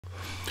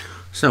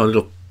So a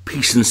little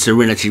peace and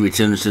serenity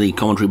returns to the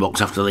commentary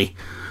box after the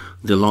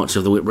delights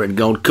of the Whitbread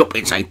Gold Cup.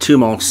 It's a 2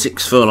 mile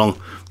 6 furlong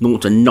 0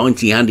 to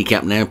 90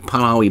 handicap now.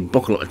 Palawi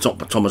Buckle at the top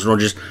for Thomas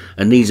Rogers,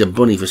 Anisa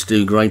Bunny for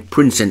Stu Gray,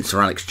 Princess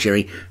for Alex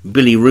Cherry,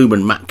 Billy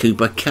Reuben, Matt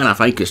Cooper, Calaf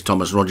Acres,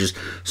 Thomas Rogers,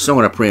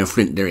 Song of Prayer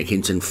Flint, Derek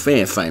Hinton,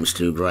 Fair Fame,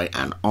 Stu Gray,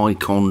 and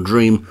Icon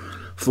Dream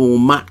for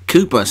Matt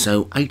Cooper.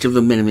 So 8 of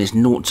them in this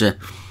 0 to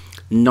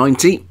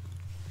 90.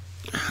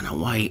 And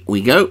away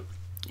we go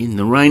in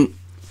the rain.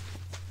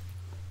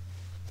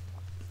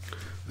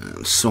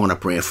 And Song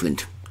of Prayer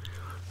Flint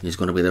is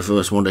going to be the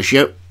first one to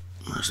show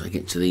as they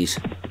get to these,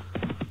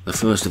 the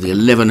first of the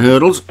 11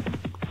 hurdles,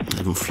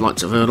 11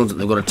 flights of hurdles that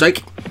they've got to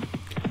take.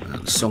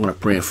 And Song of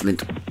Prayer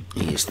Flint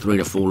is 3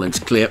 to 4 lengths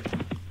clear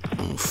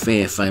on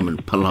Fair Fame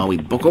and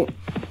Palawi Buckle.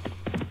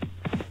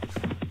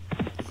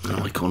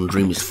 Icon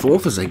Dream is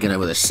 4th as they get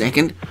over the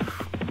 2nd.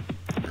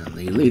 And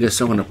the leader,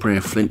 Song of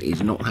Prayer Flint,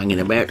 is not hanging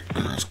about.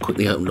 It's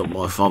quickly opened up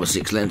by 5 or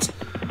 6 lengths.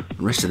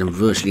 The rest of them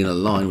virtually in a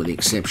line with the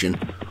exception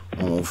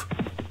of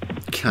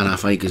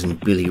Calaf Acres and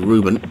Billy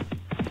Reuben.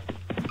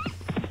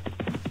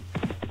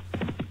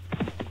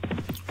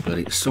 But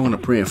it's Song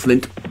of Prayer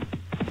Flint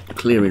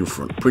clear in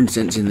front.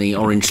 Princess in the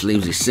orange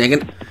sleeves is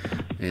 2nd.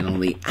 And on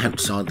the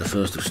outside, the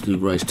first of Stu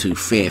Gray's 2,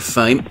 Fair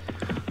Fame.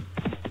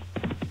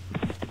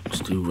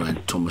 Stu Gray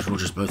and Thomas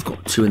Rogers both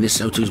got 2 in this,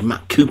 so too's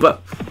Matt Cooper.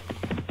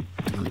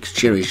 Alex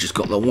Cherry's just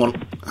got the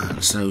 1,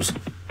 and so's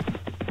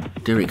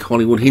Derek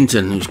Hollywood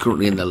Hinton, who's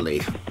currently in the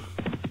lead.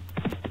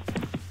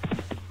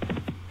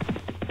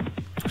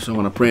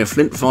 Song of Prayer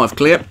Flint, 5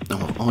 clear.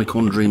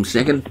 Icon Dream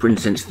 2nd,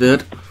 Princess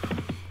 3rd.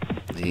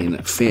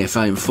 Then Fair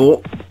Fame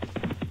 4.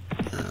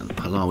 And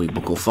Palawi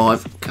Buckle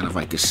 5.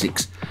 Calaf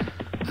 6.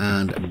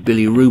 And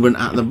Billy Reuben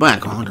at the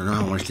back. I don't know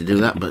how I managed to do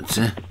that, but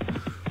I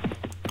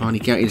only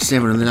counted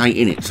 7 and then 8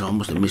 in it, so I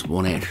must have missed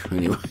one out.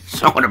 Anyway,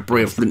 Song of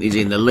Prayer Flint is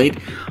in the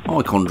lead.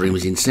 Icon Dream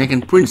is in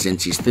 2nd.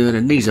 Princess is 3rd.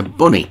 And Nisa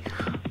Bunny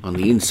on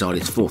the inside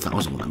is 4th. That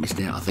was the one I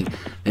missed out, I think.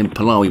 Then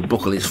Palawi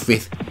Buckle is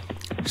 5th.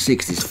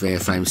 6th is Fair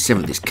Fame,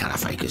 7th is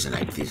Calaf Acres, and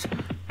 8th is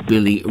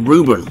Billy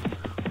Reuben.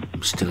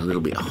 I'm still a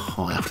little bit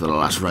high after the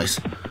last race,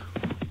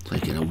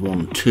 taking a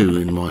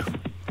 1-2 in my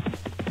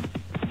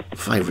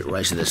favourite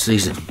race of the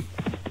season.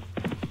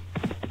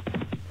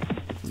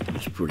 It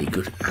was pretty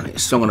good, and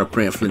it's Song of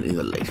Prayer Flint in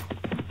the lead.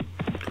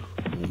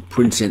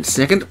 Princess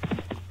 2nd,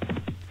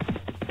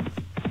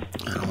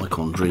 and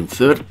Icon Dream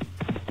 3rd.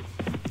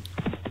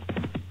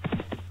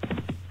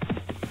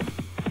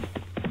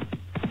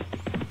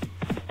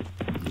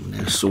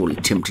 Sorely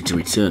tempted to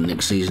return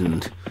next season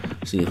and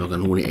see if I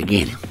can win it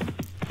again.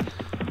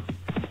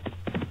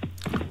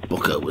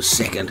 Bucko was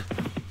 2nd,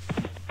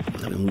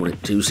 having won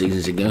it 2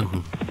 seasons ago.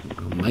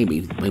 Maybe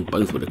they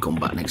both would have come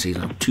back next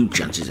season. I have 2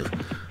 chances of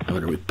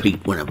having a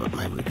repeat winner, but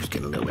maybe we're just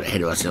getting a little bit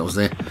ahead of ourselves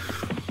there.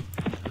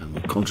 And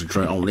we'll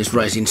concentrate on this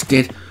race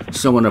instead.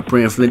 Song of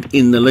Prayer Flint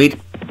in the lead.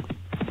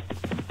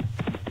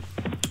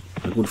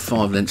 A good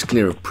 5 lengths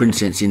clear of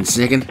Princess in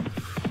 2nd.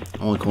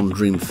 Icon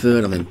Dream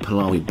 3rd, and then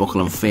Palawi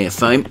Buckle and Fair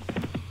Fame.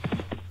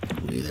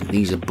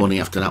 Nisa Bunny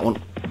after that one,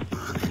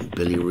 and then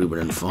Billy Reuben,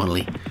 and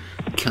finally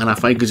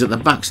Calaf Acres at the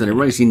back, so they're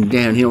racing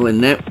downhill in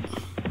now.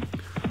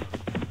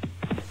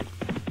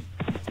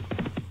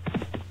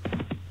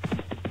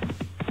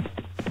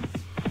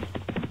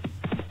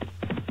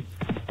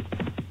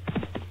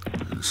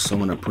 And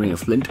Song of Prayer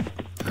Flint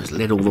has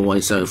led all the way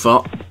so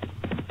far.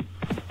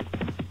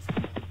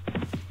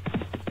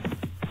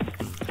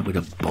 With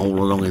a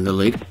bowl along in the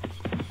lead.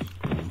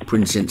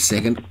 Princess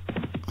 2nd,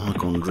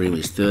 Icon Dream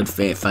is 3rd,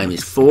 Fair Fame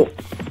is 4th.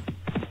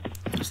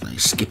 As they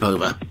skip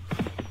over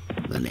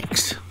the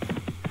next.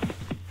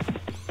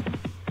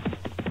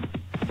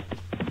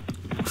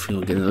 I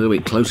feel getting a little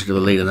bit closer to the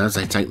leader now as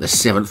they take the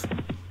 7th.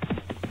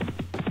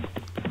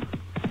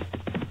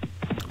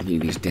 I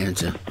think he's down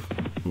to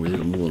a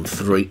little more than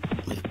 3,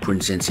 with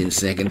Princess in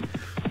 2nd,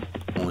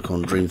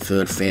 Icon Dream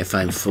 3rd, Fair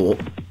Fame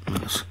 4th.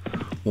 That's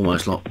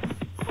almost like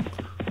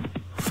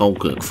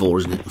Falkirk 4,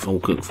 isn't it?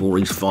 Falkirk 4,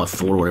 he's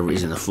 5-4 or whatever it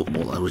is in the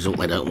football. The result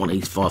they don't want,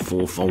 he's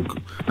 5-4,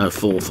 Falkirk. No,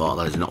 4-5,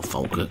 that is not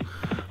Falkirk.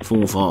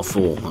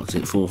 4-5-4, that's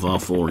it,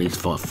 4-5-4 and he's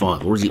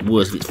 5-5. Or is it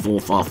worse if it's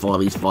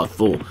 4-5-5, he's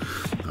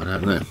 5-4? I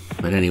don't know.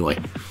 But anyway,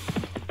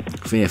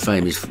 Fair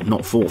Fame is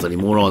not 4th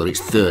anymore either,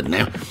 it's 3rd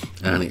now.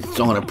 And it's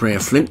Song of Prayer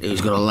Flint who's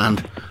got to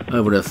land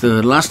over the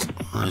 3rd last.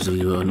 Those of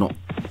you who are not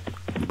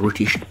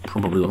British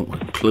probably won't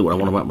have a clue what I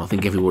want about, but I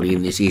think everybody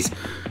in this is.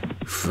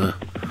 For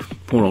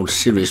poor old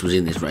Sirius was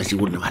in this race, he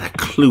wouldn't have had a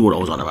clue what I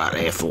was on about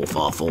there.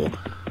 4-5-4,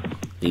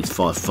 he's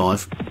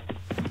 5-5.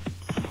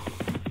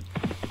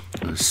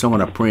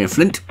 Song of Prayer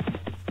Flint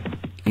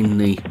in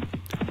the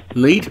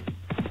lead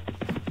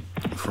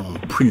from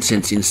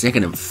Princess in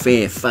 2nd, and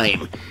Fair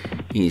Fame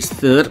is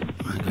 3rd.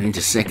 Going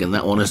into 2nd,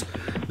 that one, as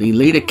the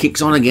leader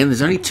kicks on again.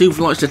 There's only 2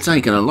 flights to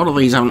take, and a lot of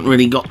these haven't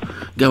really got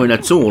going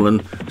at all.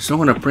 And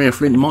Song of Prayer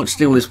Flint might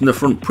steal this from the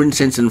front.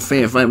 Princess and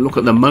Fair Fame look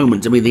at the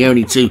moment to be the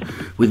only 2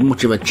 with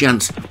much of a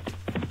chance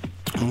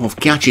of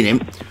catching him.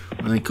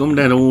 They come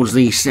down towards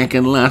the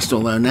second last,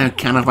 although now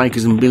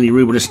Canafakers and Billy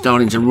Rubin are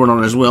starting to run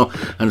on as well,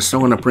 and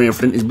Song on a Prayer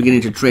Flint is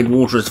beginning to tread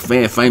water as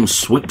Fair Fame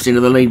sweeps into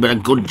the lead, but a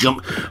good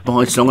jump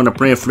by Song on a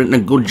Prayer Flint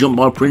and a good jump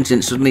by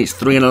Princess. Suddenly it's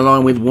 3 in a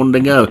line with 1 to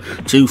go,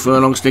 2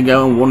 furlongs to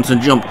go and 1 to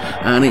jump,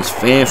 and it's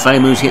Fair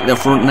Fame who's hit the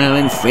front now.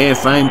 Then Fair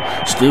Fame,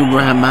 Stu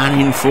Graham, man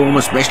in form,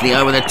 especially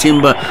over the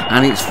timber,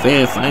 and it's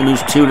Fair Fame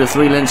who's 2 to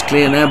 3 lengths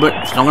clear now,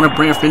 but Song on a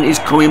Prayer Flint is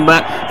coming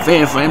back.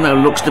 Fair Fame though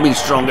looks to be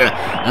stronger,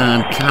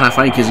 and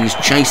Canafakers is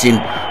chasing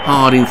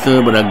hard in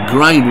third, but a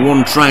grade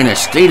 1 trainer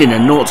stealing a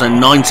 0 to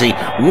 90.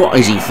 What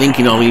is he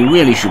thinking of? He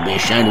really should be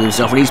ashamed of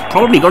himself, and he's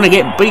probably going to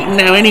get beaten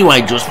now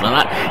anyway just for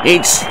that.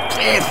 It's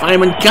Fair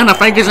Fame and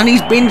Canafakers, and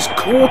he's been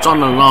caught on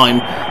the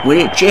line.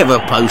 Whichever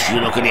post you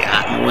look at it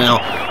at, well,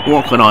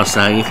 what can I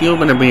say? If you're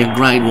going to be a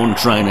grade 1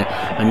 trainer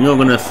and you're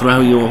going to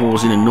throw your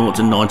horse in a 0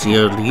 to 90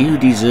 hurdle, you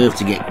deserve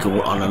to get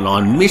caught on the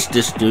line.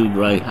 Mr. Stu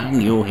Gray,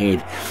 hang your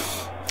head.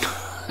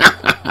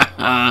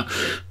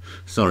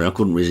 Sorry, I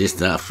couldn't resist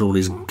that after all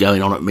this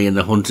going on at me and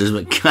the Hunters,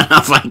 but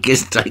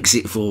Canafakers takes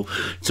it for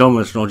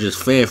Thomas Rogers.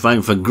 Fair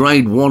Fame for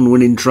grade 1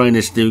 winning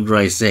trainer Stu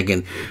Gray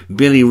second,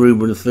 Billy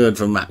Rubin third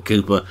for Matt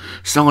Cooper,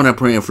 Song on a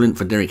Prayer Flint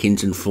for Derek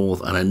Hinton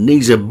fourth, and a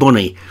Nisa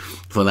Bunny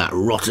for that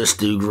rotter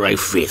Stu Gray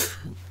fifth.